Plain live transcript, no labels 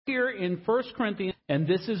Here in 1 Corinthians, and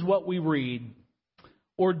this is what we read.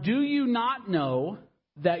 Or do you not know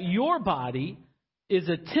that your body is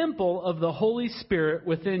a temple of the Holy Spirit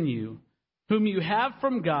within you, whom you have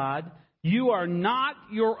from God? You are not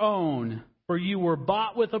your own, for you were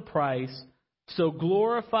bought with a price. So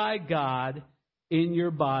glorify God in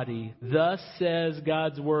your body. Thus says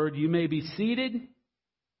God's word. You may be seated.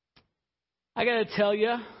 I got to tell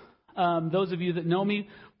you, those of you that know me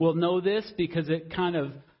will know this because it kind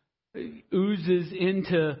of oozes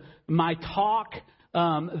into my talk,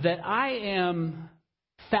 that I am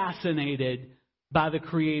fascinated by the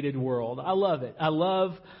created world. I love it. I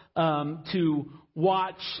love to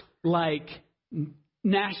watch like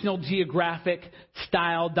National Geographic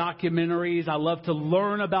style documentaries. I love to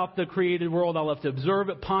learn about the created world. I love to observe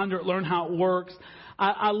it, ponder it, learn how it works.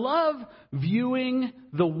 I love viewing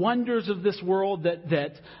the wonders of this world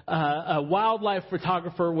that a wildlife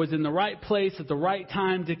photographer was in the right place at the right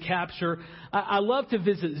time to capture. I love to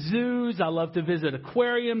visit zoos. I love to visit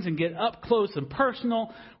aquariums and get up close and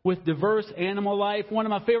personal with diverse animal life. One of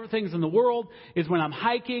my favorite things in the world is when I'm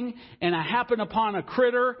hiking and I happen upon a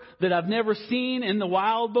critter that I've never seen in the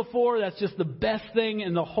wild before. That's just the best thing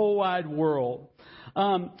in the whole wide world.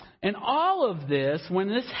 And all of this, when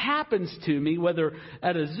this happens to me, whether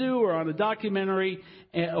at a zoo or on a documentary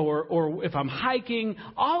or if I'm hiking,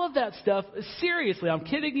 all of that stuff, seriously, I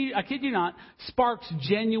kid you not, sparks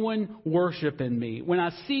genuine worship in me. When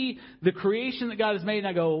I see the creation that God has made,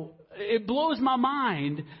 I go, it blows my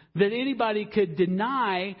mind that anybody could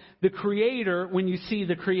deny the Creator when you see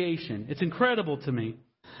the creation. It's incredible to me.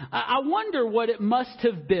 I wonder what it must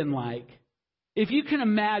have been like. If you can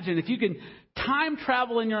imagine, if you can time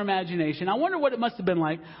travel in your imagination, I wonder what it must have been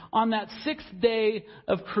like on that sixth day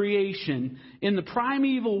of creation in the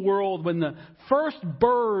primeval world when the first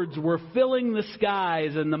birds were filling the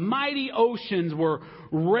skies and the mighty oceans were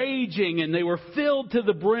raging and they were filled to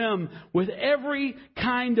the brim with every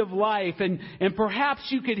kind of life. And perhaps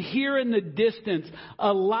you could hear in the distance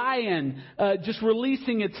a lion just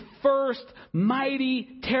releasing its first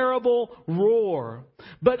mighty, terrible roar.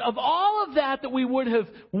 But of all of that we would have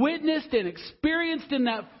witnessed and experienced in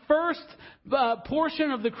that first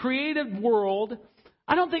portion of the created world,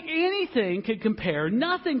 I don't think anything could compare,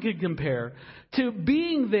 nothing could compare to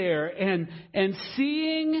being there and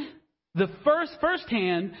seeing the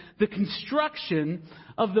firsthand the construction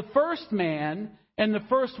of the first man and the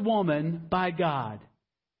first woman by God.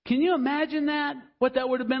 Can you imagine that? What that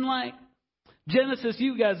would have been like? Genesis,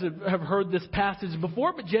 you guys have heard this passage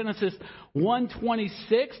before, but Genesis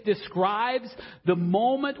 1:26 describes the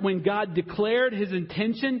moment when God declared his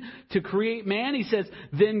intention to create man. He says,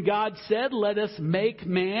 "Then God said, let us make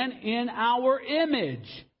man in our image,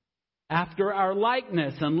 after our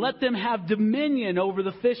likeness, and let them have dominion over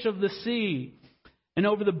the fish of the sea, and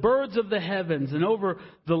over the birds of the heavens, and over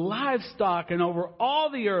the livestock, and over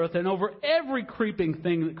all the earth, and over every creeping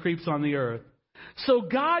thing that creeps on the earth." So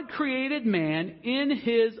God created man in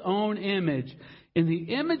his own image. In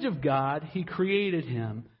the image of God, he created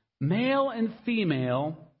him. Male and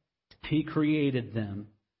female, he created them.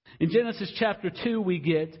 In Genesis chapter 2, we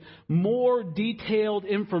get more detailed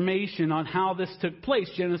information on how this took place.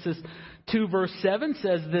 Genesis 2 verse 7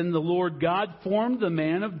 says, "Then the Lord God formed the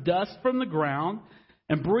man of dust from the ground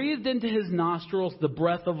and breathed into his nostrils the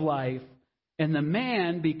breath of life, and the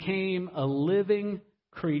man became a living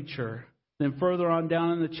creature." Then further on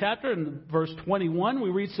down in the chapter, in verse 21, we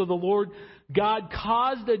read, "So the Lord God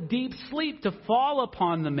caused a deep sleep to fall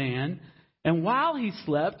upon the man, and while he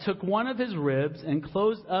slept, took one of his ribs and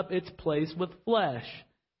closed up its place with flesh.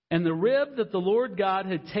 And the rib that the Lord God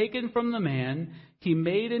had taken from the man, he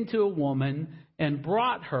made into a woman and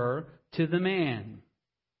brought her to the man."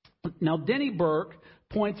 Now, Denny Burke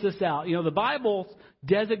points this out. You know, the Bible's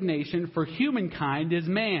designation for humankind is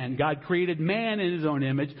man. God created man in his own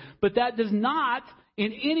image, but that does not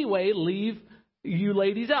in any way leave you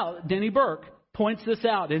ladies out. Denny Burke points this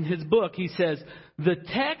out in his book. He says, "The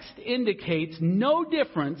text indicates no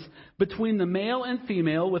difference between the male and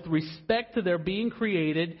female with respect to their being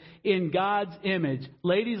created in God's image."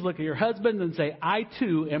 Ladies, look at your husband and say, "I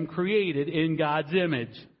too am created in God's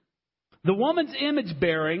image." The woman's image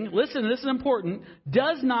bearing, listen, this is important,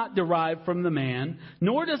 does not derive from the man,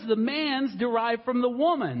 nor does the man's derive from the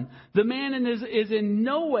woman. The man is in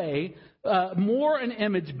no way more an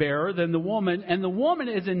image bearer than the woman, and the woman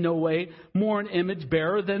is in no way more an image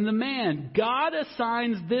bearer than the man. God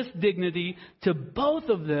assigns this dignity to both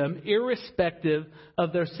of them, irrespective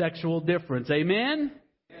of their sexual difference. Amen?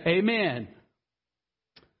 Amen.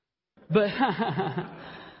 But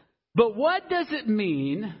what does it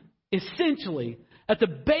mean? Essentially, at the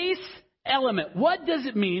base element. What does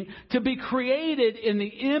it mean to be created in the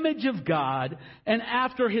image of God and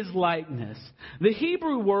after His likeness? The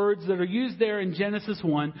Hebrew words that are used there in Genesis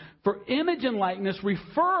 1 for image and likeness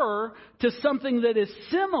refer to something that is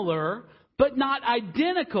similar but not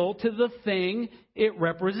identical to the thing it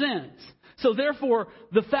represents. So therefore,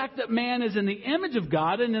 the fact that man is in the image of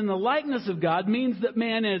God and in the likeness of God means that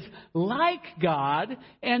man is like God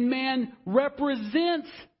and man represents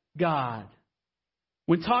God.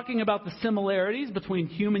 When talking about the similarities between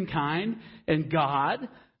humankind and God,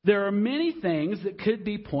 there are many things that could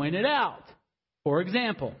be pointed out. For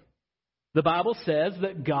example, the Bible says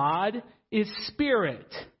that God is spirit.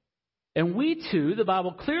 And we too, the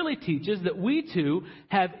Bible clearly teaches that we too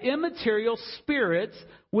have immaterial spirits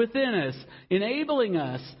within us, enabling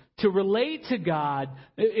us to relate to God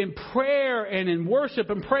in prayer and in worship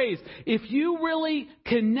and praise. If you really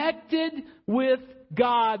connected with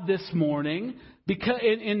God this morning, because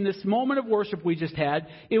in this moment of worship we just had,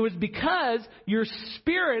 it was because your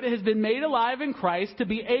spirit has been made alive in Christ to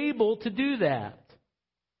be able to do that.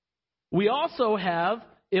 We also have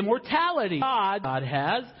immortality. God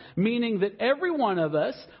has, meaning that every one of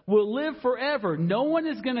us will live forever. No one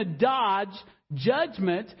is going to dodge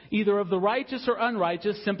judgment, either of the righteous or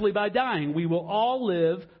unrighteous, simply by dying. We will all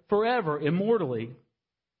live forever, immortally.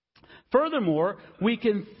 Furthermore, we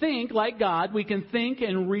can think like God. We can think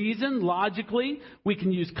and reason logically. We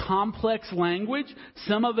can use complex language.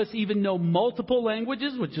 Some of us even know multiple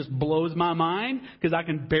languages, which just blows my mind because I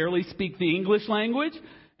can barely speak the English language.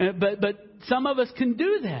 But some of us can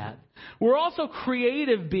do that. We're also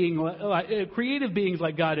creative beings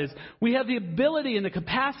like God is. We have the ability and the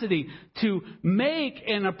capacity to make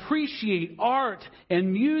and appreciate art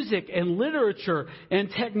and music and literature and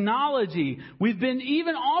technology. We've been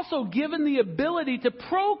even also given the ability to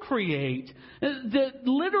procreate,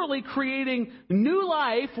 literally creating new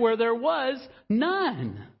life where there was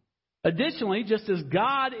none. Additionally, just as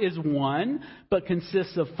God is one, but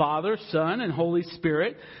consists of Father, Son, and Holy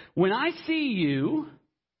Spirit, when I see you,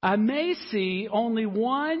 I may see only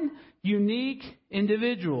one unique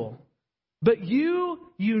individual. But you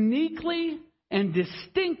uniquely and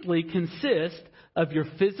distinctly consist of your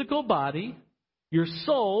physical body, your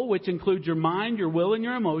soul, which includes your mind, your will, and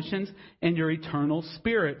your emotions, and your eternal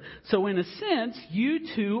spirit. So in a sense, you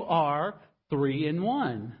two are three in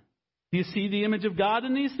one. Do you see the image of God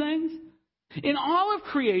in these things? In all of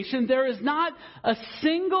creation, there is not a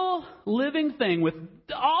single living thing, with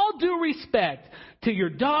all due respect to your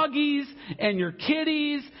doggies and your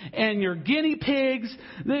kitties and your guinea pigs.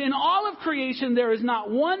 In all of creation, there is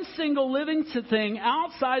not one single living thing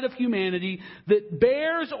outside of humanity that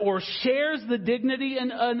bears or shares the dignity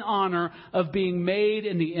and honor of being made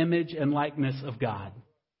in the image and likeness of God.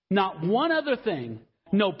 Not one other thing.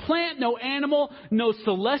 No plant, no animal, no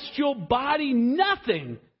celestial body,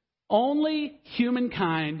 nothing. Only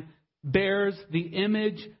humankind bears the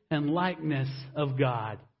image and likeness of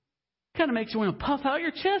God. Kind of makes you want to puff out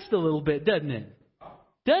your chest a little bit, doesn't it?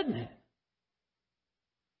 Doesn't it?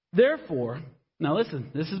 Therefore, now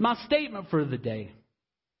listen, this is my statement for the day.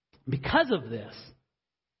 Because of this,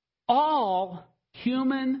 all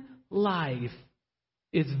human life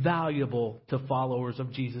is valuable to followers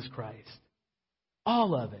of Jesus Christ.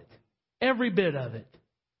 All of it. Every bit of it.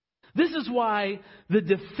 This is why the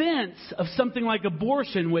defense of something like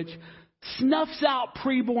abortion, which snuffs out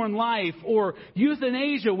preborn life, or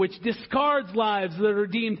euthanasia, which discards lives that are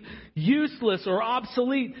deemed useless or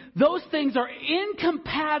obsolete, those things are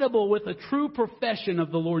incompatible with a true profession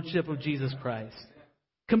of the Lordship of Jesus Christ.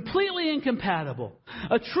 Completely incompatible.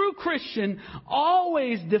 A true Christian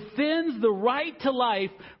always defends the right to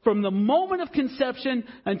life from the moment of conception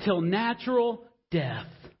until natural death.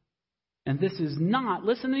 And this is not,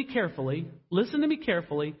 listen to me carefully,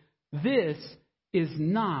 this is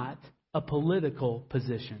not a political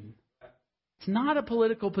position. It's not a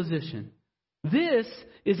political position. This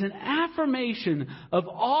is an affirmation of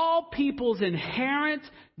all people's inherent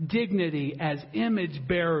dignity as image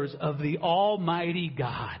bearers of the Almighty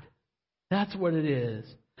God. That's what it is.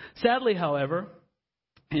 Sadly, however,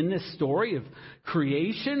 in this story of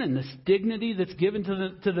creation and this dignity that's given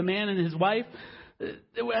to the man and his wife,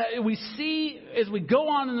 we see, as we go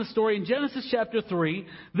on in the story in Genesis chapter 3,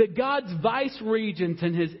 that God's vice regents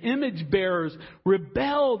and His image bearers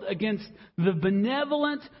rebelled against the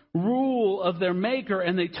benevolent rule of their Maker,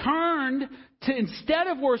 and they turned to, instead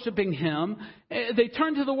of worshiping Him, they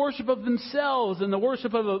turned to the worship of themselves and the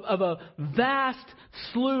worship of a vast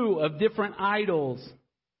slew of different idols.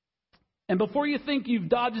 And before you think you've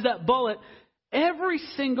dodged that bullet, every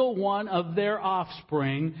single one of their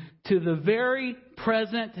offspring to the very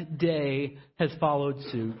present day has followed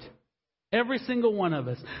suit. Every single one of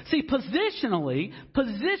us. See, positionally,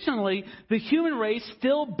 the human race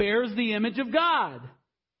still bears the image of God.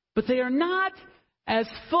 But they are not as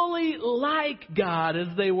fully like God as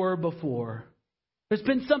they were before. There's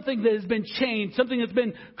been something that has been changed, something that's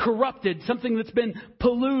been corrupted, something that's been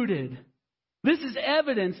polluted. This is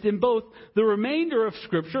evidenced in both the remainder of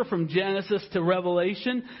Scripture from Genesis to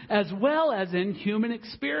Revelation, as well as in human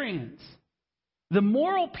experience. The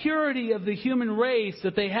moral purity of the human race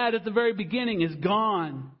that they had at the very beginning is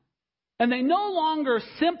gone. And they no longer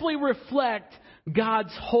simply reflect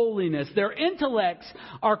God's holiness. Their intellects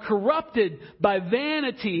are corrupted by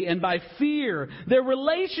vanity and by fear. Their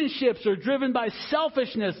relationships are driven by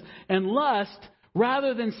selfishness and lust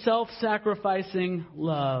rather than self-sacrificing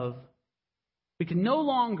love. We can no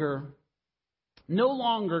longer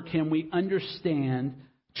can we understand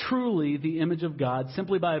truly the image of God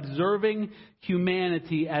simply by observing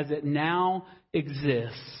humanity as it now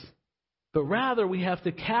exists. But rather, we have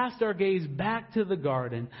to cast our gaze back to the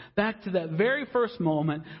garden, back to that very first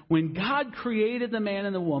moment when God created the man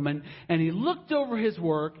and the woman, and He looked over His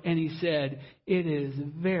work and He said, "It is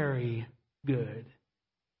very good."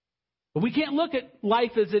 But we can't look at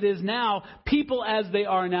life as it is now, people as they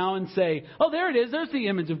are now, and say, "Oh, there it is. There's the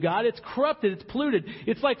image of God. It's corrupted. It's polluted."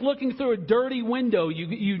 It's like looking through a dirty window.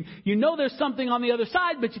 You know there's something on the other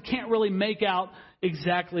side, but you can't really make out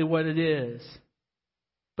exactly what it is.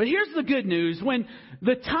 But here's the good news. When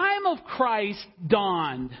the time of Christ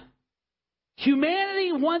dawned,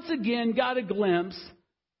 humanity once again got a glimpse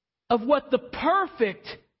of what the perfect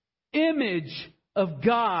image of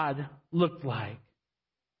God looked like.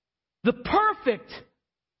 The perfect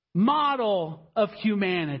model of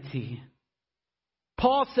humanity.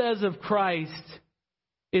 Paul says of Christ,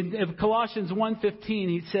 in Colossians 1:15,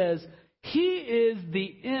 he says, "He is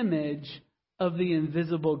the image of the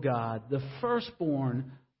invisible God, the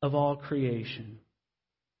firstborn of all creation."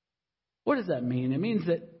 What does that mean? It means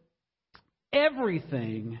that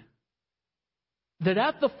everything that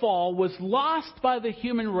at the fall was lost by the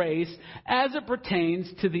human race as it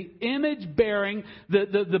pertains to the image bearing,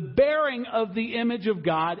 the bearing of the image of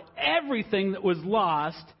God, everything that was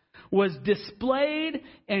lost was displayed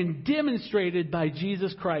and demonstrated by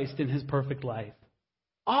Jesus Christ in His perfect life.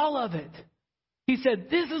 All of it. He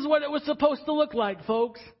said, this is what it was supposed to look like,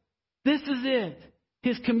 folks. This is it.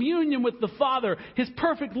 His communion with the Father, His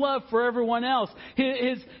perfect love for everyone else,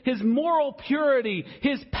 His moral purity,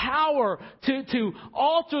 His power to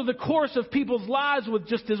alter the course of people's lives with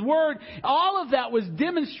just His Word. All of that was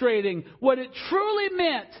demonstrating what it truly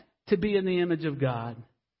meant to be in the image of God.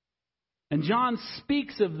 And John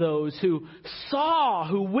speaks of those who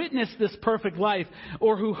witnessed this perfect life,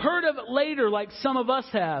 or who heard of it later like some of us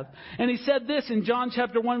have. And he said this in John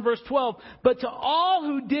chapter 1 verse 12, "But to all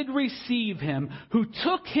who did receive Him, who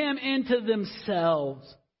took Him into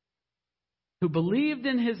themselves, who believed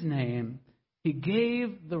in His name, He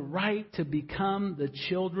gave the right to become the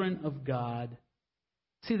children of God."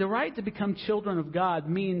 See, the right to become children of God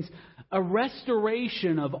means a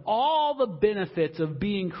restoration of all the benefits of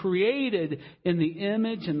being created in the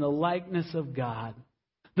image and the likeness of God.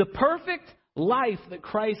 The perfect life that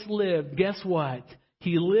Christ lived, guess what?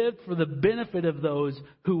 He lived for the benefit of those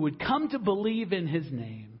who would come to believe in His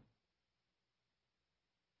name.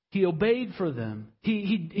 He obeyed for them.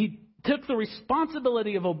 He took the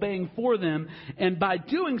responsibility of obeying for them, and by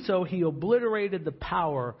doing so, He obliterated the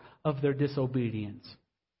power of their disobedience.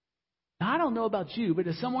 Now, I don't know about you, but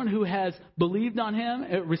as someone who has believed on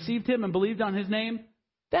Him, received Him and believed on His name,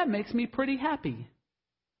 that makes me pretty happy.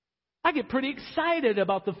 I get pretty excited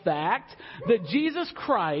about the fact that Jesus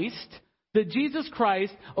Christ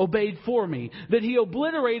obeyed for me, that He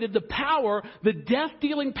obliterated the power, the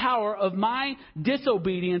death-dealing power of my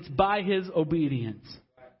disobedience by His obedience.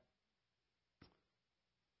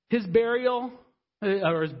 His burial,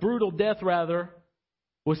 or His brutal death rather,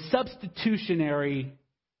 was substitutionary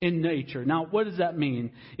in nature. Now, what does that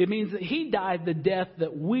mean? It means that He died the death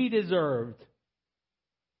that we deserved.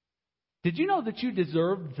 Did you know that you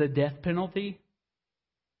deserved the death penalty?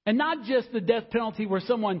 And not just the death penalty where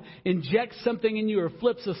someone injects something in you or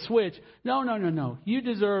flips a switch. No. You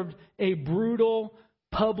deserved a brutal,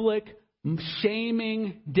 public,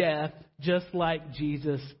 shaming death just like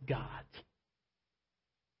Jesus got.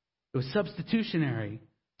 It was substitutionary.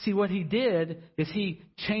 See, what He did is He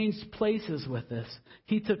changed places with us.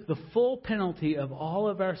 He took the full penalty of all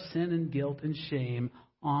of our sin and guilt and shame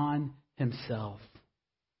on Himself.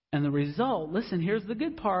 And the result, listen, here's the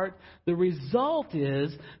good part. The result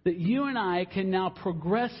is that you and I can now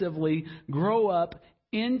progressively grow up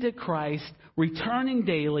into Christ, returning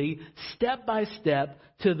daily, step by step,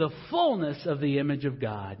 to the fullness of the image of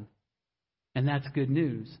God. And that's good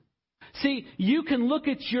news. See, you can look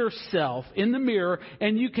at yourself in the mirror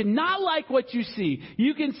and you cannot like what you see.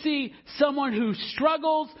 You can see someone who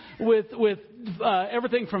struggles with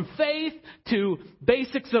everything from faith to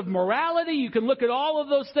basics of morality. You can look at all of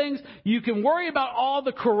those things. You can worry about all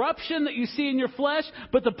the corruption that you see in your flesh.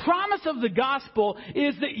 But the promise of the gospel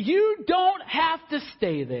is that you don't have to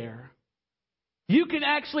stay there. You can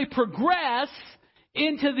actually progress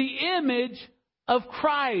into the image of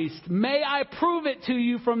Christ. May I prove it to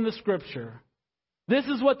you from the Scripture? This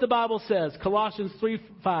is what the Bible says, Colossians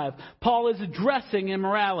 3:5. Paul is addressing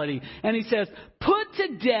immorality, and he says, "Put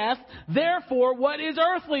to death, therefore, what is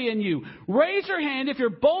earthly in you." Raise your hand if you're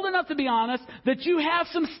bold enough to be honest that you have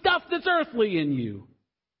some stuff that's earthly in you.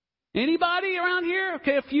 Anybody around here?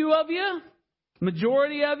 Okay, a few of you.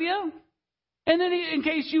 Majority of you. And then in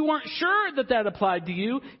case you weren't sure that applied to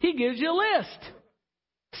you, he gives you a list.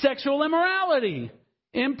 Sexual immorality,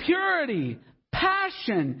 impurity,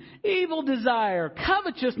 passion, evil desire,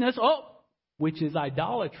 covetousness, which is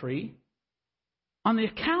idolatry. On the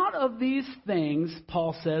account of these things,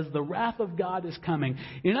 Paul says, the wrath of God is coming.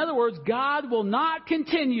 In other words, God will not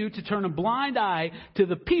continue to turn a blind eye to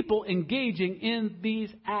the people engaging in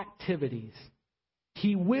these activities.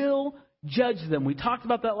 He will judge them. We talked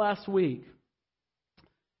about that last week.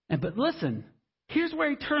 But listen, here's where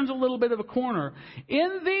he turns a little bit of a corner.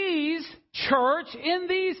 In these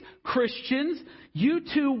Christians, you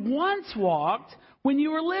too once walked when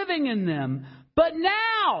you were living in them. But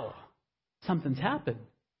now, something's happened.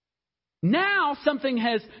 Now something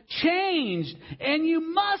has changed, and you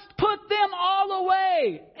must put them all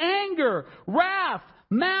away. Anger, wrath,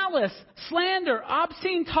 malice, slander,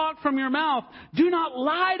 obscene talk from your mouth. Do not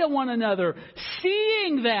lie to one another,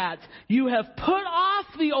 seeing that you have put off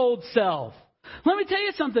the old self. Let me tell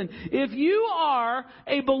you something. If you are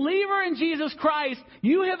a believer in Jesus Christ,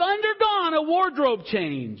 you have undergone a wardrobe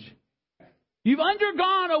change. You've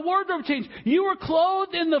undergone a wardrobe change. You were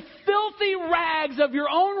clothed in the filthy rags of your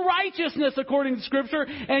own righteousness, according to Scripture,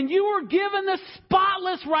 and you were given the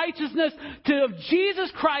spotless righteousness of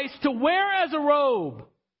Jesus Christ to wear as a robe.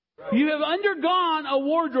 You have undergone a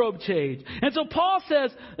wardrobe change. And so Paul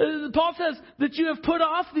says that you have put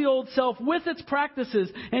off the old self with its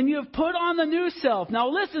practices, and you have put on the new self. Now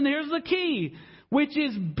listen, here's the key, which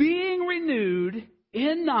is being renewed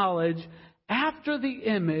in knowledge after the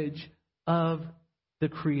image of the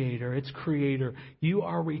Creator, its Creator. You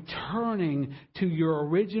are returning to your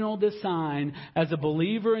original design as a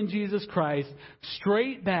believer in Jesus Christ,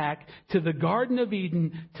 straight back to the Garden of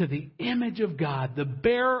Eden, to the image of God, the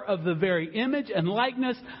bearer of the very image and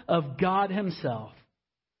likeness of God Himself.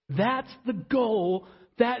 That's the goal.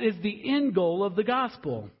 That is the end goal of the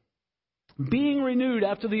gospel. Being renewed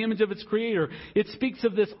after the image of its Creator. It speaks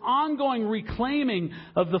of this ongoing reclaiming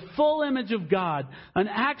of the full image of God, an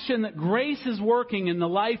action that grace is working in the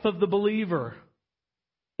life of the believer.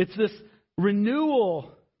 It's this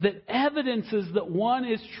renewal that evidences that one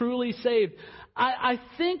is truly saved. I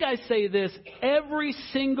think I say this every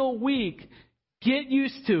single week. Get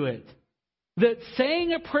used to it. That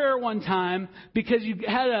saying a prayer one time because you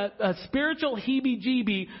had a spiritual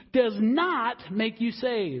heebie-jeebie does not make you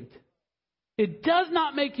saved. It does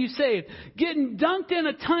not make you saved. Getting dunked in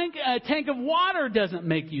a tank of water doesn't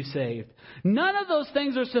make you saved. None of those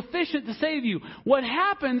things are sufficient to save you. What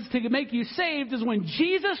happens to make you saved is when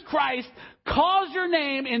Jesus Christ calls your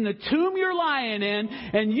name in the tomb you're lying in,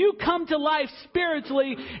 and you come to life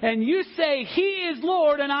spiritually, and you say, He is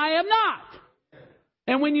Lord and I am not.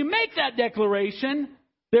 And when you make that declaration,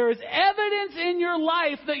 there is evidence in your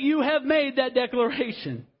life that you have made that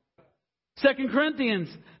declaration. 2 Corinthians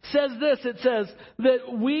says this. It says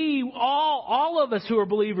that we, all of us who are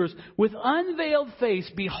believers, with unveiled face,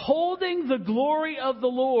 beholding the glory of the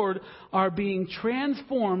Lord, are being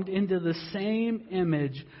transformed into the same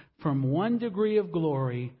image from one degree of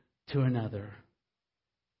glory to another.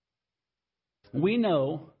 We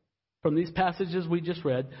know from these passages we just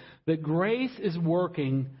read that grace is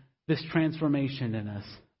working this transformation in us.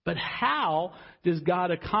 But how does God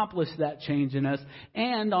accomplish that change in us,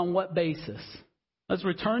 and on what basis? Let's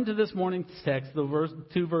return to this morning's text, the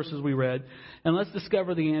two verses we read, and let's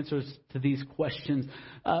discover the answers to these questions.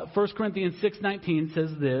 1 Corinthians 6:19 says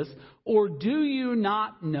this, or do you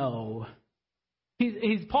not know?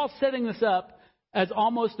 Paul's setting this up as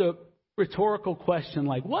almost a rhetorical question,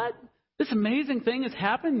 like, what? This amazing thing has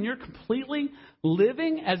happened and you're completely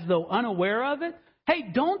living as though unaware of it?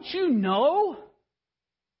 Hey, don't you know?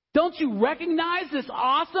 Don't you recognize this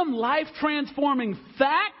awesome, life-transforming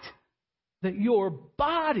fact that your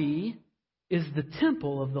body is the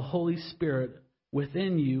temple of the Holy Spirit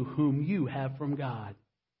within you, whom you have from God?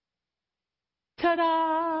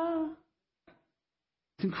 Ta-da!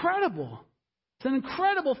 It's incredible. It's an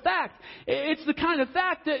incredible fact. It's the kind of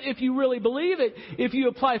fact that if you really believe it, if you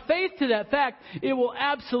apply faith to that fact, it will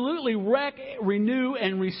absolutely wreck, renew,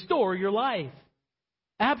 and restore your life.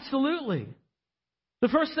 Absolutely. The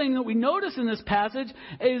first thing that we notice in this passage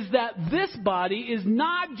is that this body is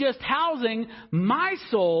not just housing my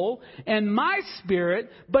soul and my spirit,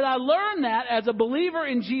 but I learned that as a believer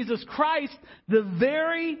in Jesus Christ, the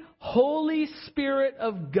very Holy Spirit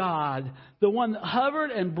of God, the one that hovered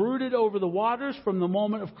and brooded over the waters from the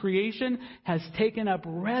moment of creation, has taken up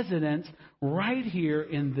residence right here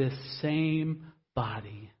in this same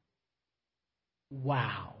body.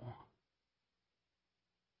 Wow.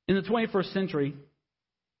 In the 21st century,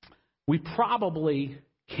 we probably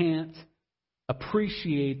can't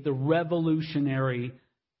appreciate the revolutionary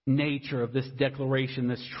nature of this declaration,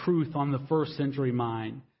 this truth on the first century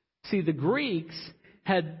mind. See, the Greeks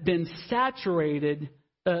had been saturated,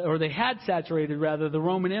 they had saturated the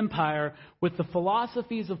Roman Empire with the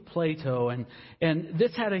philosophies of Plato. And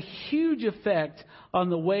this had a huge effect on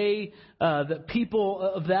the way that people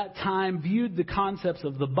of that time viewed the concepts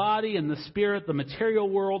of the body and the spirit, the material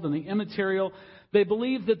world and the immaterial. They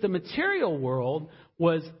believed that the material world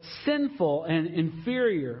was sinful and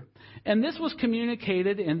inferior. And this was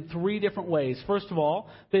communicated in three different ways. First of all,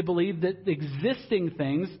 they believed that existing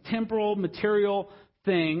things, temporal, material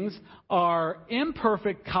things, are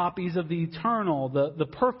imperfect copies of the eternal, the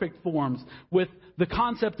perfect forms, with the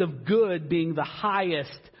concept of good being the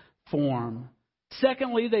highest form.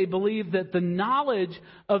 Secondly, they believe that the knowledge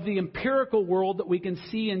of the empirical world that we can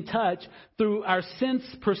see and touch through our sense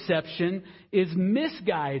perception is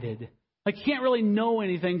misguided. Like, you can't really know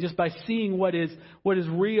anything just by seeing what is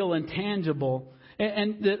real and tangible.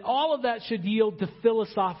 And that all of that should yield to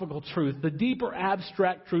philosophical truth, the deeper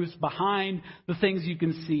abstract truths behind the things you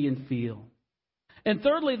can see and feel. And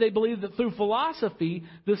thirdly, they believe that through philosophy,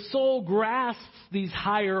 the soul grasps these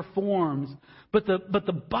higher forms. But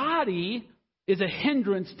the body is a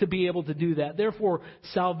hindrance to be able to do that. Therefore,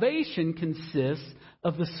 salvation consists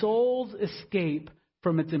of the soul's escape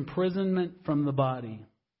from its imprisonment from the body.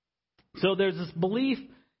 So there's this belief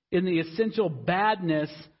in the essential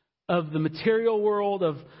badness of the material world,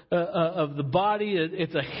 of the body.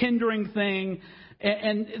 It's a hindering thing.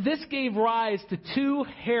 And this gave rise to two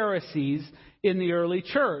heresies in the early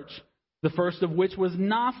church, the first of which was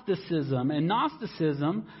Gnosticism. And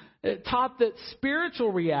Gnosticism taught that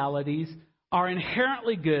spiritual realities are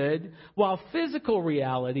inherently good, while physical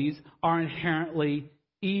realities are inherently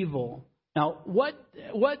evil. Now, what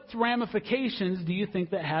ramifications do you think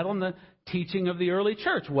that had on the teaching of the early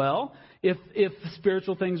church? Well, if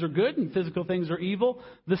spiritual things are good and physical things are evil,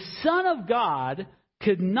 the Son of God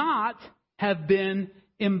could not have been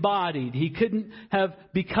embodied. He couldn't have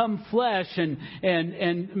become flesh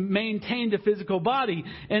and maintained a physical body.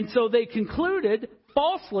 And so they concluded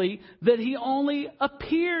falsely that he only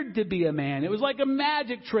appeared to be a man. It was like a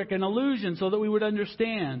magic trick, an illusion, so that we would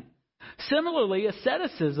understand. Similarly,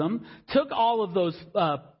 asceticism took all of those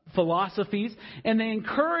philosophies and they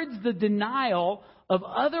encouraged the denial of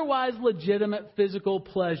otherwise legitimate physical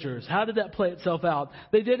pleasures. How did that play itself out?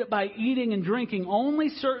 They did it by eating and drinking only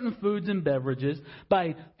certain foods and beverages,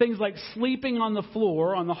 by things like sleeping on the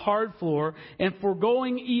floor, on the hard floor, and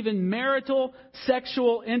foregoing even marital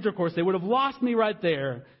sexual intercourse. They would have lost me right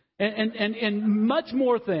there. And much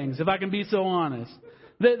more things, if I can be so honest.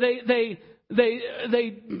 They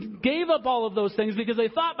gave up all of those things because they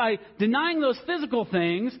thought by denying those physical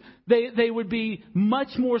things, they would be much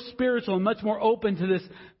more spiritual and much more open to this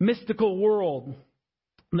mystical world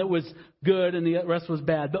that was good and the rest was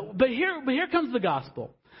bad. But here comes the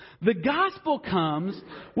gospel. The gospel comes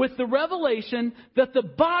with the revelation that the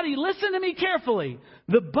body, listen to me carefully,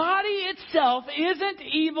 the body itself isn't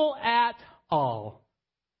evil at all.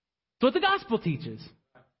 That's what the gospel teaches.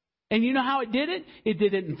 And you know how it did it? It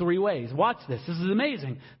did it in three ways. Watch this. This is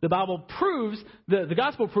amazing. The gospel proves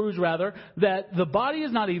that the body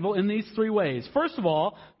is not evil in these three ways. First of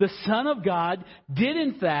all, the Son of God did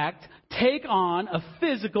in fact take on a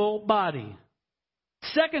physical body.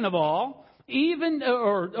 Second of all, he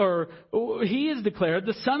has declared,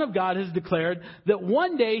 the Son of God has declared that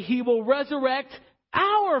one day he will resurrect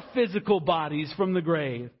our physical bodies from the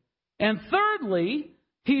grave. And thirdly,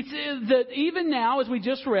 he says that even now, as we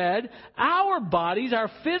just read, our bodies, our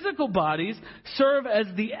physical bodies, serve as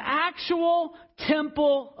the actual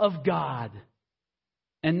temple of God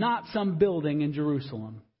and not some building in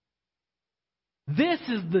Jerusalem. This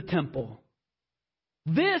is the temple.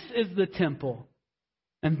 This is the temple.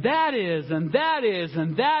 And that is,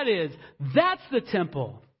 that's the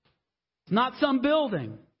temple. It's not some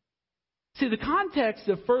building. See, the context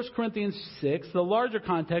of 1 Corinthians 6, the larger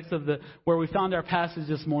context of where we found our passage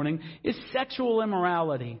this morning, is sexual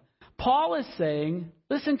immorality. Paul is saying,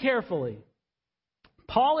 listen carefully,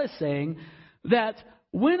 Paul is saying that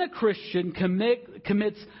when a Christian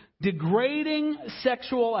commits degrading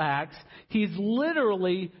sexual acts, he's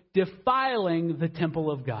literally defiling the temple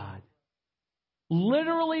of God.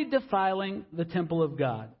 Literally defiling the temple of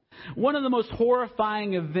God. One of the most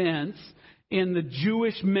horrifying events in the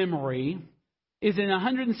Jewish memory is in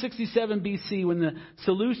 167 BC when the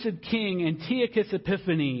Seleucid king Antiochus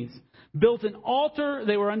Epiphanes built an altar.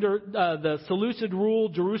 They were under the Seleucid rule,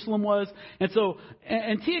 Jerusalem was. And so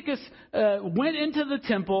Antiochus went into the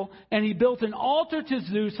temple and he built an altar to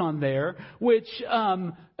Zeus on there, which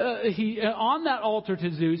on that altar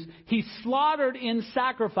to Zeus, he slaughtered in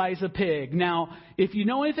sacrifice a pig. Now, if you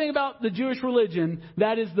know anything about the Jewish religion,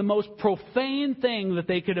 that is the most profane thing that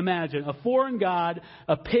they could imagine. A foreign god,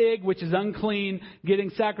 a pig, which is unclean, getting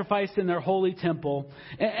sacrificed in their holy temple.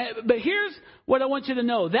 But here's what I want you to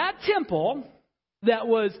know. That temple that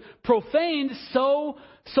was profaned so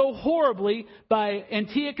horribly by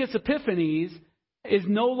Antiochus Epiphanes is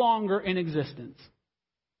no longer in existence.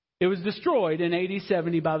 It was destroyed in AD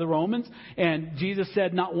 70 by the Romans, and Jesus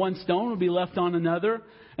said not one stone will be left on another.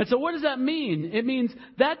 And so what does that mean? It means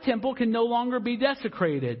that temple can no longer be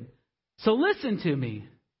desecrated. So listen to me.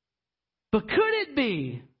 But could it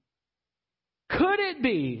be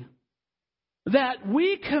that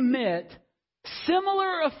we commit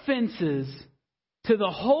similar offenses to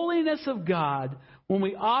the holiness of God when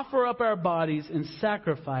we offer up our bodies in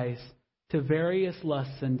sacrifice to various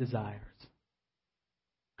lusts and desires?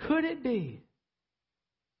 Could it be?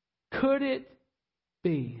 Could it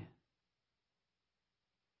be?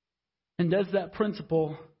 And does that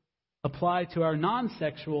principle apply to our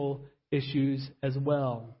non-sexual issues as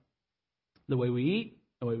well? The way we eat,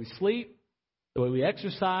 the way we sleep, the way we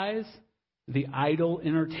exercise, the idle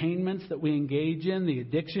entertainments that we engage in, the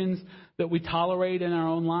addictions that we tolerate in our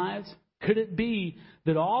own lives? Could it be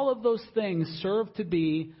that all of those things serve to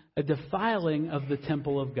be a defiling of the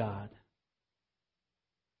temple of God?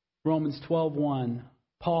 Romans 12:1,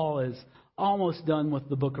 Paul is almost done with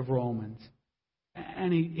the book of Romans.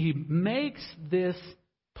 And he makes this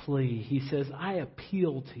plea. He says, I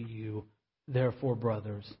appeal to you, therefore,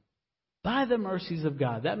 brothers, by the mercies of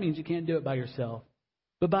God. That means you can't do it by yourself.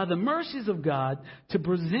 But by the mercies of God, to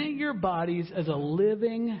present your bodies as a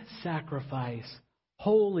living sacrifice,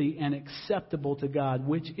 holy and acceptable to God,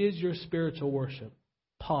 which is your spiritual worship.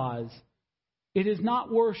 Pause. It is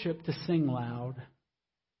not worship to sing loud.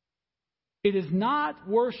 It is not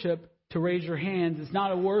worship to raise your hands. It's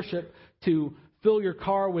not a worship to fill your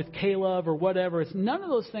car with K-Love or whatever. None of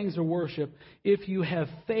those things are worship if you have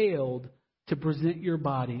failed to present your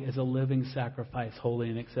body as a living sacrifice, holy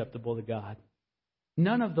and acceptable to God.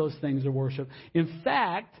 None of those things are worship. In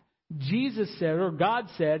fact, Jesus said, or God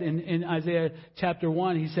said in Isaiah chapter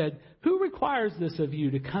 1, He said, who requires this of you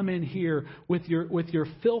to come in here with your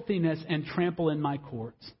filthiness and trample in my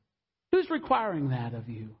courts? Who's requiring that of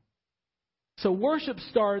you? So worship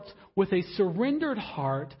starts with a surrendered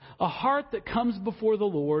heart, a heart that comes before the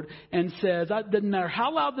Lord and says, doesn't matter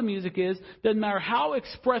how loud the music is, doesn't matter how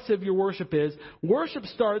expressive your worship is, worship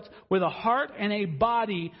starts with a heart and a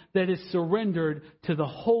body that is surrendered to the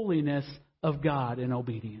holiness of God in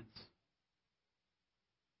obedience.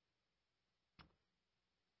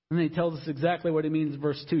 And then He tells us exactly what He means in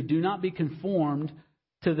verse 2. Do not be conformed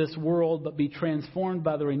to this world, but be transformed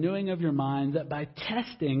by the renewing of your mind, that by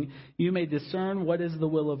testing you may discern what is the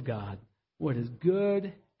will of God, what is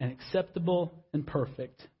good and acceptable and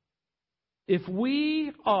perfect. If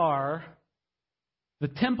we are the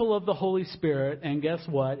temple of the Holy Spirit, and guess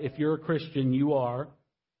what? If you're a Christian, you are.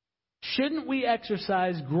 Shouldn't we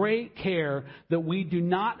exercise great care that we do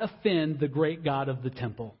not offend the great God of the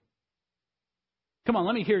temple? Come on,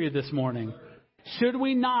 let me hear you this morning. Should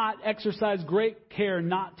we not exercise great care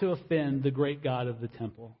not to offend the great God of the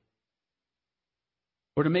temple?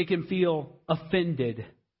 Or to make Him feel offended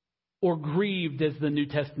or grieved, as the New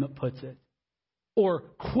Testament puts it, or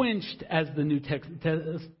quenched, as the New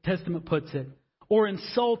Testament puts it, or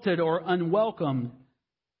insulted or unwelcomed?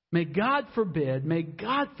 May God forbid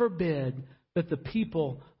that the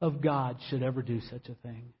people of God should ever do such a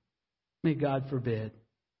thing. May God forbid.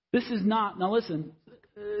 This is not, now listen,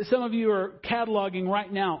 some of you are cataloging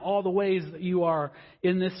right now all the ways that you are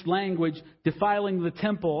in this language defiling the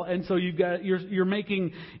temple, and so you're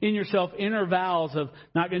making in yourself inner vows of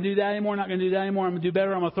not going to do that anymore, not going to do that anymore. I'm going to do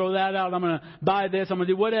better. I'm going to throw that out. I'm going to buy this. I'm going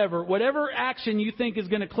to do whatever action you think is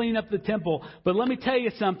going to clean up the temple. But let me tell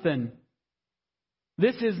you something.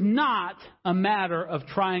 This is not a matter of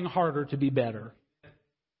trying harder to be better.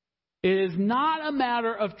 It is not a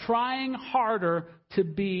matter of trying harder to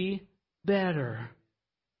be better.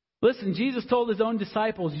 Listen, Jesus told his own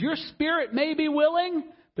disciples, your spirit may be willing,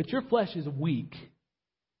 but your flesh is weak.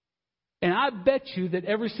 And I bet you that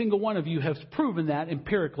every single one of you has proven that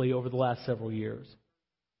empirically over the last several years.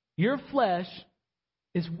 Your flesh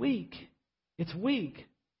is weak. It's weak.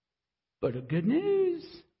 But good news,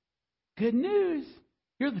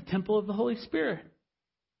 you're the temple of the Holy Spirit.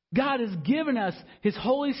 God has given us His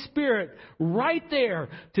Holy Spirit right there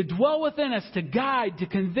to dwell within us, to guide, to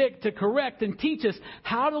convict, to correct, and teach us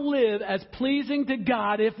how to live as pleasing to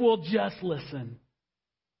God if we'll just listen.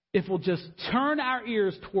 If we'll just turn our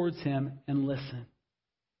ears towards Him and listen.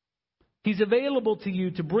 He's available to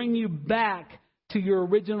you to bring you back to your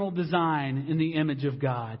original design in the image of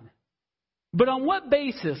God. But on what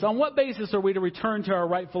basis? On what basis are we to return to our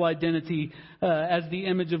rightful identity as the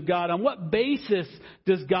image of God? On what basis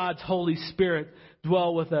does God's Holy Spirit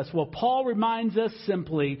dwell with us? Well, Paul reminds us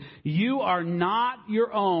simply, you are not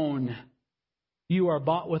your own. You are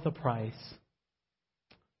bought with a price.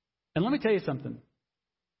 And let me tell you something.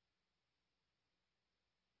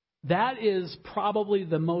 That is probably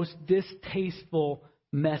the most distasteful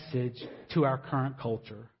message to our current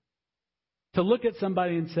culture. To look at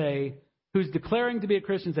somebody and say, who's declaring to be a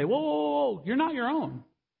Christian, say, whoa, you're not your own.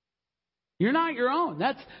 You're not your own.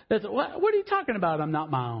 That's what are you talking about? I'm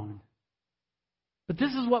not my own. But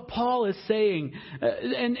this is what Paul is saying.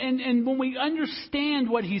 And when we understand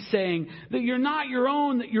what he's saying, that you're not your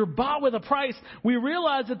own, that you're bought with a price, we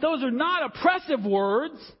realize that those are not oppressive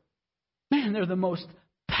words. Man, they're the most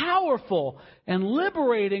powerful and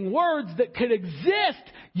liberating words that could exist.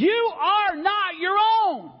 You are not your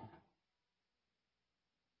own.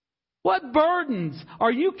 What burdens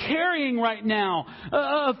are you carrying right now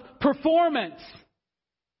of performance,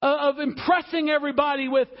 of impressing everybody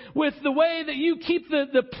with the way that you keep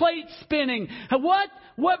the plate spinning? What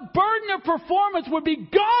burden of performance would be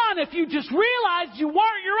gone if you just realized you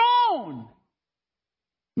weren't your own?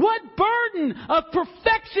 What burden of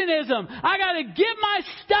perfectionism? I got to get my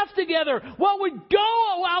stuff together. What would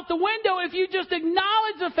go out the window if you just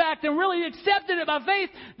acknowledged the fact and really accepted it by faith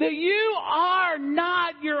that you are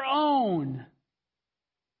not your own?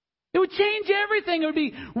 It would change everything. It would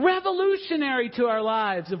be revolutionary to our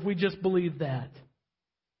lives if we just believed that.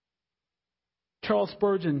 Charles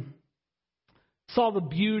Spurgeon saw the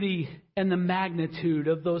beauty and the magnitude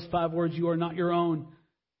of those 5 words, you are not your own.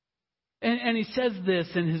 And he says this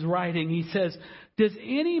in his writing. He says, does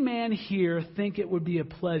any man here think it would be a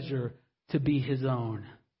pleasure to be his own?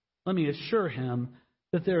 Let me assure him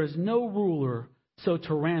that there is no ruler so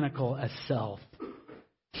tyrannical as self.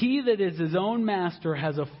 He that is his own master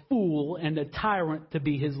has a fool and a tyrant to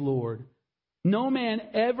be his lord. No man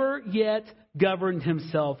ever yet governed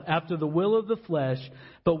himself after the will of the flesh,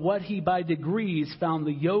 but what he by degrees found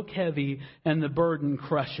the yoke heavy and the burden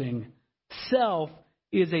crushing. Self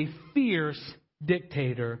is a fierce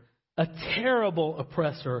dictator, a terrible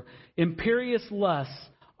oppressor. Imperious lusts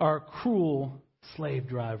are cruel slave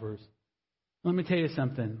drivers. Let me tell you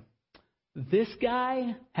something. This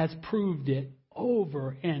guy has proved it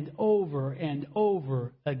over and over and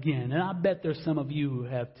over again. And I bet there's some of you who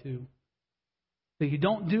have too. That you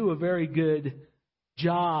don't do a very good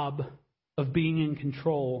job of being in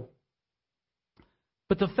control.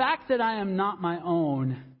 But the fact that I am not my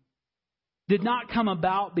own did not come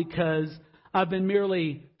about because I've been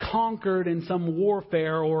merely conquered in some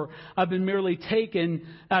warfare, or I've been merely taken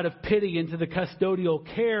out of pity into the custodial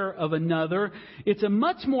care of another. It's a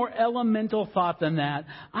much more elemental thought than that.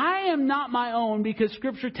 I am not my own because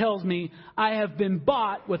Scripture tells me I have been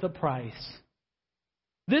bought with a price.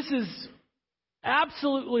 This is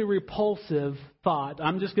absolutely repulsive thought.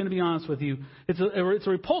 I'm just going to be honest with you. It's a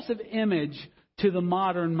repulsive image to the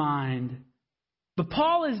modern mind. But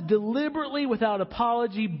Paul is deliberately, without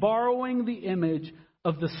apology, borrowing the image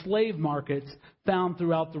of the slave markets found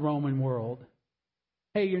throughout the Roman world.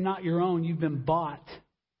 Hey, you're not your own. You've been bought.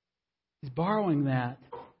 He's borrowing that.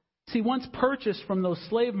 See, once purchased from those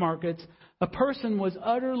slave markets, a person was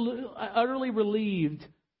utterly relieved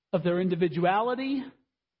of their individuality,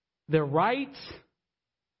 their rights.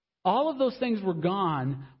 All of those things were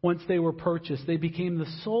gone once they were purchased. They became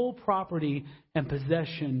the sole property and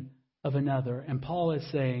possession of another. And Paul is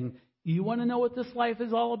saying, you want to know what this life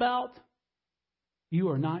is all about? You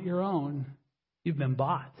are not your own. You've been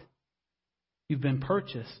bought. You've been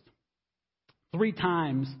purchased. 3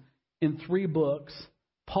 times in 3 books,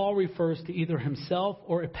 Paul refers to either himself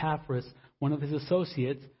or Epaphras, one of his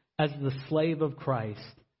associates, as the slave of Christ.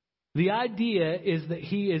 The idea is that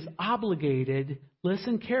he is obligated,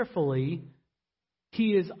 listen carefully,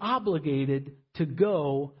 he is obligated to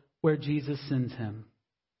go where Jesus sends him.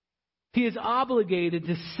 He is obligated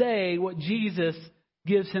to say what Jesus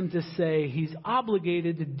gives him to say. He's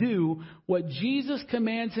obligated to do what Jesus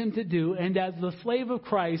commands him to do. And as the slave of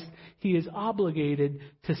Christ, he is obligated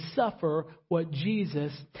to suffer what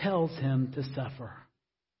Jesus tells him to suffer.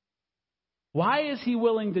 Why is he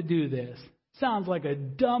willing to do this? Sounds like a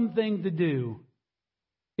dumb thing to do.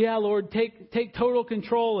 Yeah, Lord, take total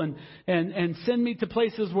control and send me to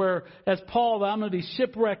places where, as Paul, I'm going to be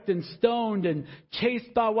shipwrecked and stoned and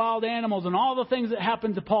chased by wild animals and all the things that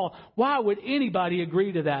happened to Paul. Why would anybody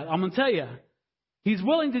agree to that? I'm going to tell you. He's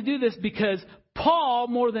willing to do this because Paul,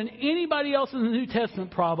 more than anybody else in the New Testament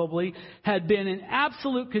probably, had been in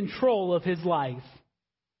absolute control of his life.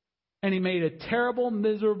 And he made a terrible,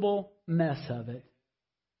 miserable mess of it.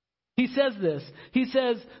 He says this. He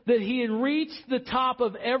says that he had reached the top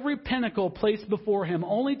of every pinnacle placed before him,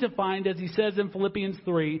 only to find, as he says in Philippians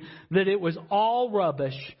 3, that it was all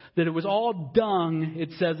rubbish, that it was all dung, it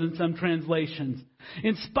says in some translations.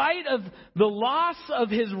 In spite of the loss of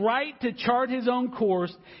his right to chart his own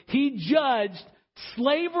course, he judged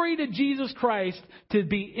slavery to Jesus Christ to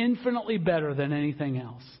be infinitely better than anything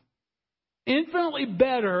else. Infinitely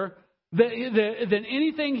better than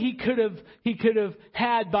anything he could have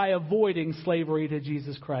had by avoiding slavery to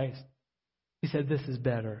Jesus Christ. He said, this is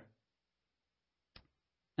better.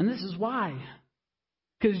 And this is why.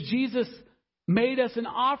 Because Jesus made us an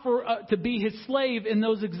offer to be his slave in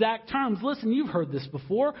those exact terms. Listen, you've heard this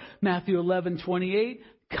before. Matthew 11:28.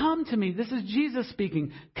 Come to me. This is Jesus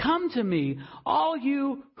speaking. Come to me, all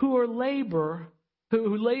you who labor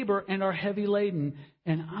and are heavy laden,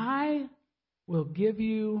 and I will give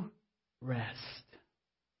you rest.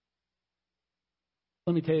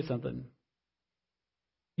 Let me tell you something.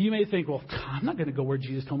 You may think, well, I'm not going to go where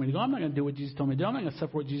Jesus told me to go. I'm not going to do what Jesus told me to do. I'm not going to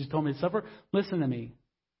suffer what Jesus told me to suffer. Listen to me.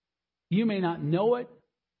 You may not know it.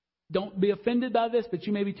 Don't be offended by this, but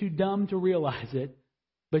you may be too dumb to realize it.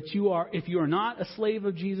 But if you are not a slave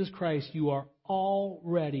of Jesus Christ, you are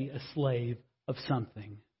already a slave of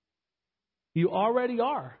something. You already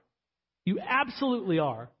are. You absolutely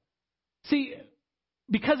are. See,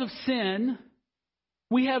 because of sin,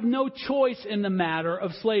 we have no choice in the matter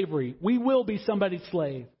of slavery. We will be somebody's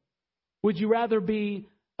slave. Would you rather be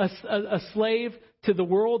a slave to the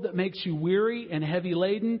world that makes you weary and heavy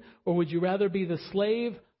laden, or would you rather be the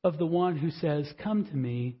slave of the one who says, come to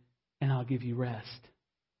me and I'll give you rest?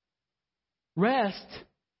 Rest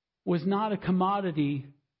was not a commodity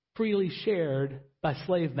freely shared by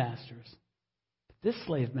slave masters. This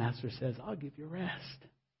slave master says, I'll give you rest.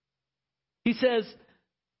 He says,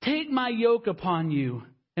 take my yoke upon you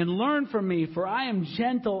and learn from me, for I am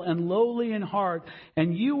gentle and lowly in heart,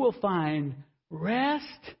 and you will find rest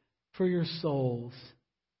for your souls.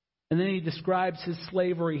 And then he describes his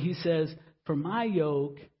slavery. He says, for my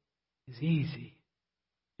yoke is easy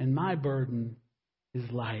and my burden is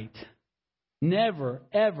light. Never,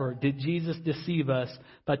 ever did Jesus deceive us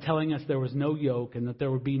by telling us there was no yoke and that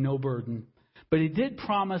there would be no burden. But he did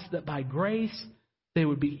promise that by grace they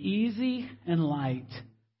would be easy and light.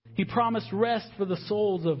 He promised rest for the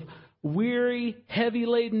souls of weary,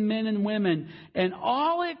 heavy-laden men and women. And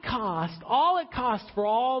all it cost for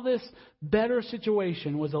all this better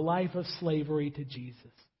situation was a life of slavery to Jesus.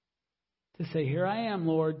 To say, here I am,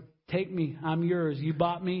 Lord. Take me. I'm yours. You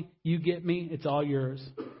bought me. You get me. It's all yours.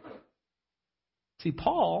 See,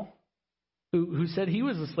 Paul, who said he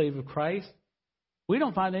was a slave of Christ, we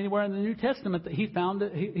don't find anywhere in the New Testament that he found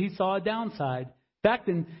that he saw a downside. In fact,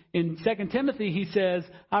 in 2 Timothy, he says,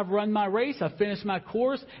 I've run my race, I've finished my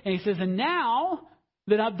course. And he says, and now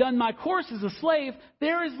that I've done my course as a slave,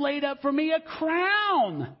 there is laid up for me a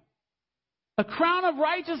crown of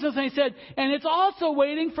righteousness. And he said, and it's also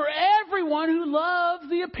waiting for everyone who loves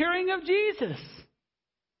the appearing of Jesus.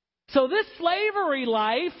 So this slavery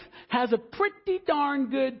life has a pretty darn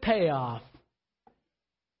good payoff.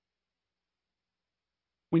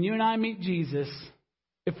 When you and I meet Jesus,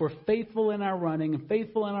 if we're faithful in our running and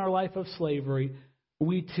faithful in our life of slavery,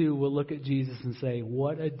 we too will look at Jesus and say,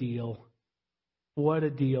 what a deal. What a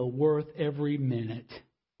deal. Worth every minute.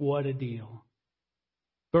 What a deal.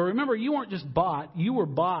 But remember, you weren't just bought. You were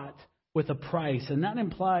bought with a price, and that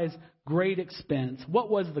implies great expense. What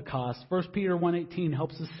was the cost? 1 Peter 1:18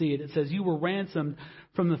 helps us see it. It says, you were ransomed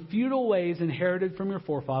from the futile ways inherited from your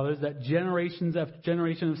forefathers, that generations after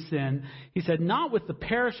generation of sin. He said, not with the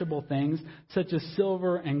perishable things, such as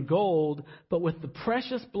silver and gold, but with the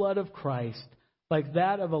precious blood of Christ, like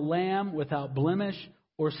that of a lamb without blemish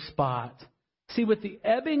or spot. See, with the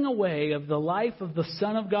ebbing away of the life of the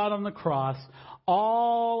Son of God on the cross,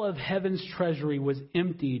 all of heaven's treasury was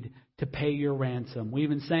emptied to pay your ransom. We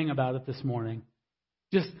even sang about it this morning.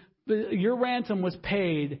 Your ransom was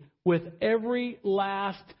paid with every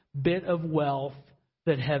last bit of wealth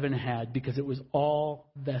that heaven had, because it was all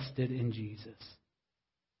vested in Jesus.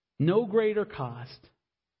 No greater cost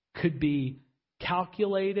could be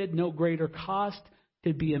calculated. No greater cost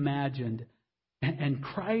could be imagined. And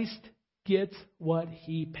Christ gets what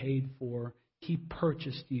he paid for. He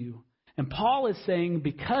purchased you. And Paul is saying,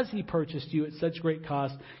 because he purchased you at such great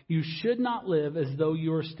cost, you should not live as though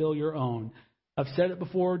you are still your own. I've said it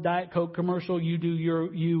before, Diet Coke commercial,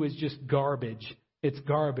 you is just garbage. It's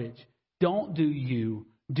garbage. Don't do you.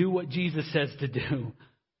 Do what Jesus says to do.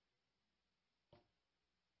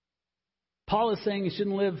 Paul is saying you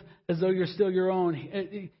shouldn't live as though you're still your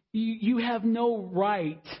own. You have no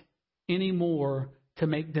right anymore to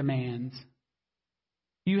make demands.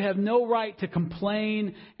 You have no right to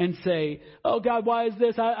complain and say, oh God, why is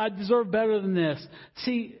this? I deserve better than this.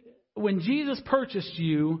 See, when Jesus purchased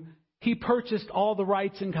you, he purchased all the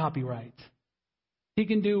rights and copyrights. He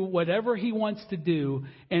can do whatever he wants to do.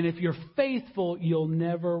 And if you're faithful, you'll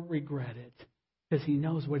never regret it. Because he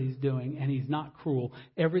knows what he's doing and he's not cruel.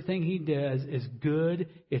 Everything he does is good.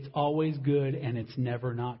 It's always good and it's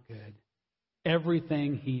never not good.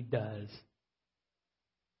 Everything he does.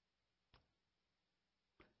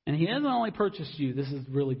 And he hasn't only purchased you. This is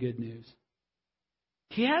really good news.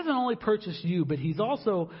 He hasn't only purchased you, but he's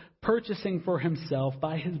also purchasing for himself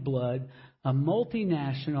by his blood a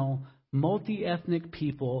multinational, multi-ethnic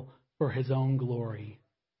people for his own glory.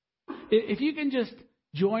 If you can just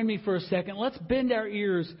join me for a second, let's bend our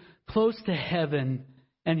ears close to heaven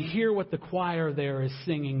and hear what the choir there is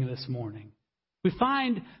singing this morning. We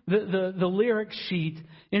find the lyric sheet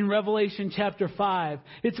in Revelation chapter 5.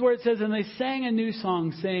 It's where it says, and they sang a new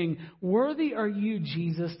song saying, worthy are you,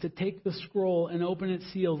 Jesus, to take the scroll and open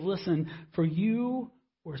its seals. Listen, for you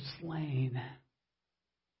were slain.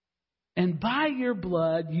 And by your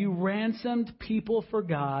blood you ransomed people for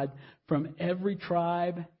God from every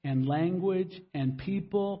tribe and language and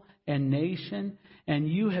people and nation. And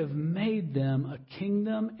you have made them a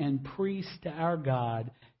kingdom and priests to our God,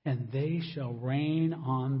 and they shall reign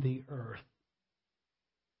on the earth.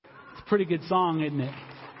 It's a pretty good song, isn't it?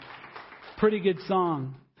 Pretty good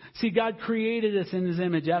song. See, God created us in his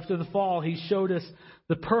image. After the fall, he showed us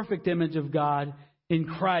the perfect image of God in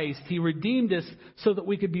Christ. He redeemed us so that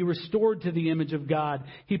we could be restored to the image of God.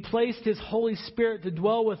 He placed his Holy Spirit to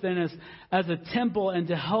dwell within us as a temple and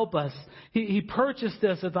to help us. He purchased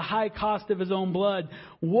us at the high cost of his own blood.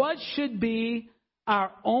 What should be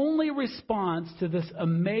our only response to this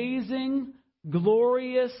amazing,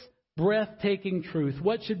 glorious, breathtaking truth?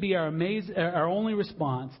 What should be our only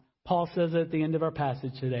response? Paul says at the end of our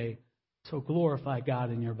passage today, so glorify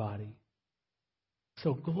God in your body.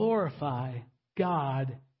 So glorify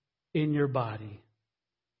God in your body.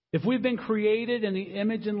 If we've been created in the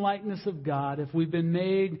image and likeness of God, if we've been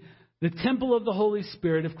made the temple of the Holy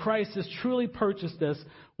Spirit, if Christ has truly purchased us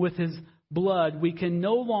with his blood, we can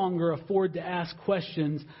no longer afford to ask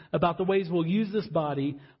questions about the ways we'll use this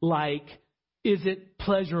body, like, is it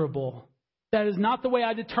pleasurable? That is not the way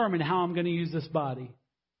I determine how I'm going to use this body.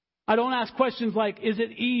 I don't ask questions like, is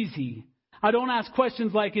it easy? I don't ask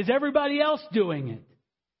questions like, is everybody else doing it?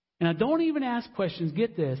 And I don't even ask questions,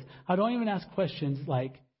 get this, I don't even ask questions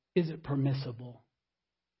like, is it permissible?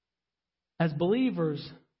 As believers,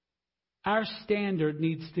 our standard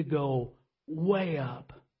needs to go way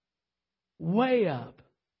up. Way up.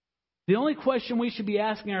 The only question we should be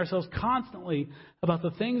asking ourselves constantly about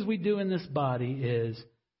the things we do in this body is,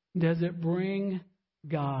 does it bring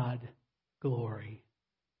God glory?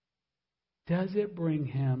 Does it bring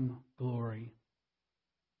him glory?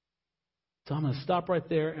 So I'm going to stop right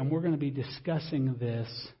there, and we're going to be discussing this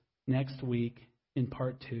next week in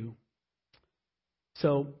part 2.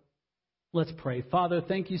 So let's pray. Father,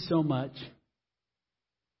 thank you so much,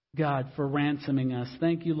 God, for ransoming us.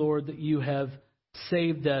 Thank you, Lord, that you have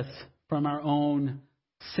saved us from our own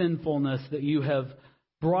sinfulness, that you have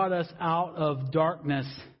brought us out of darkness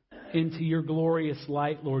into your glorious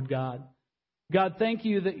light, Lord God. God, thank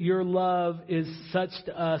you that your love is such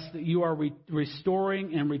to us that you are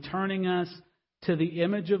restoring and returning us to the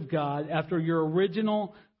image of God after your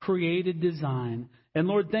original created design. And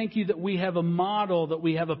Lord, thank you that we have a model, that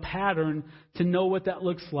we have a pattern to know what that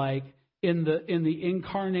looks like in the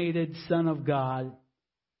incarnated Son of God.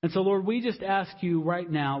 And so, Lord, we just ask you right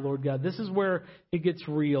now, Lord God, this is where it gets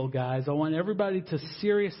real, guys. I want everybody to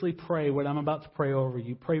seriously pray what I'm about to pray over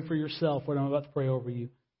you. Pray for yourself what I'm about to pray over you.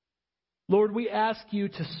 Lord, we ask you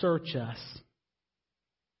to search us.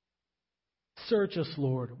 Search us,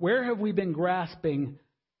 Lord. Where have we been grasping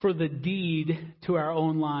for the deed to our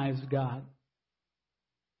own lives, God?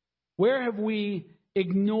 Where have we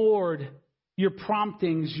ignored your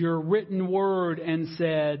promptings, your written word, and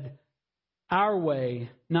said, our way,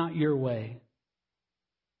 not your way?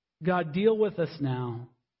 God, deal with us now.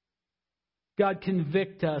 God,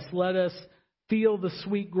 convict us. Let us feel the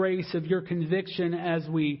sweet grace of your conviction as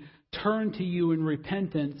we turn to you in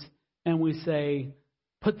repentance and we say,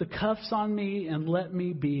 put the cuffs on me and let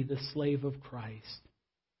me be the slave of Christ.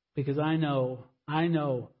 Because I know I'm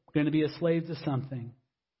going to be a slave to something.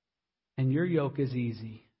 And your yoke is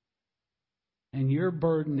easy. And your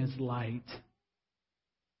burden is light.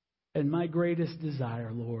 And my greatest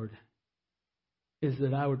desire, Lord, is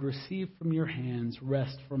that I would receive from your hands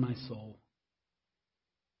rest for my soul.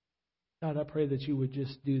 God, I pray that you would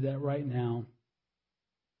just do that right now.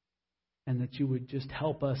 And that you would just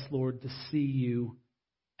help us, Lord, to see you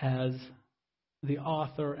as the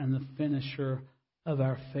author and the finisher of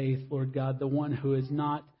our faith, Lord God, the one who has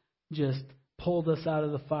not just pulled us out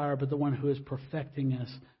of the fire, but the one who is perfecting us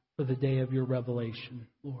for the day of your revelation,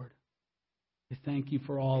 Lord. We thank you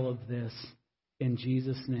for all of this. In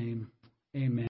Jesus' name, amen.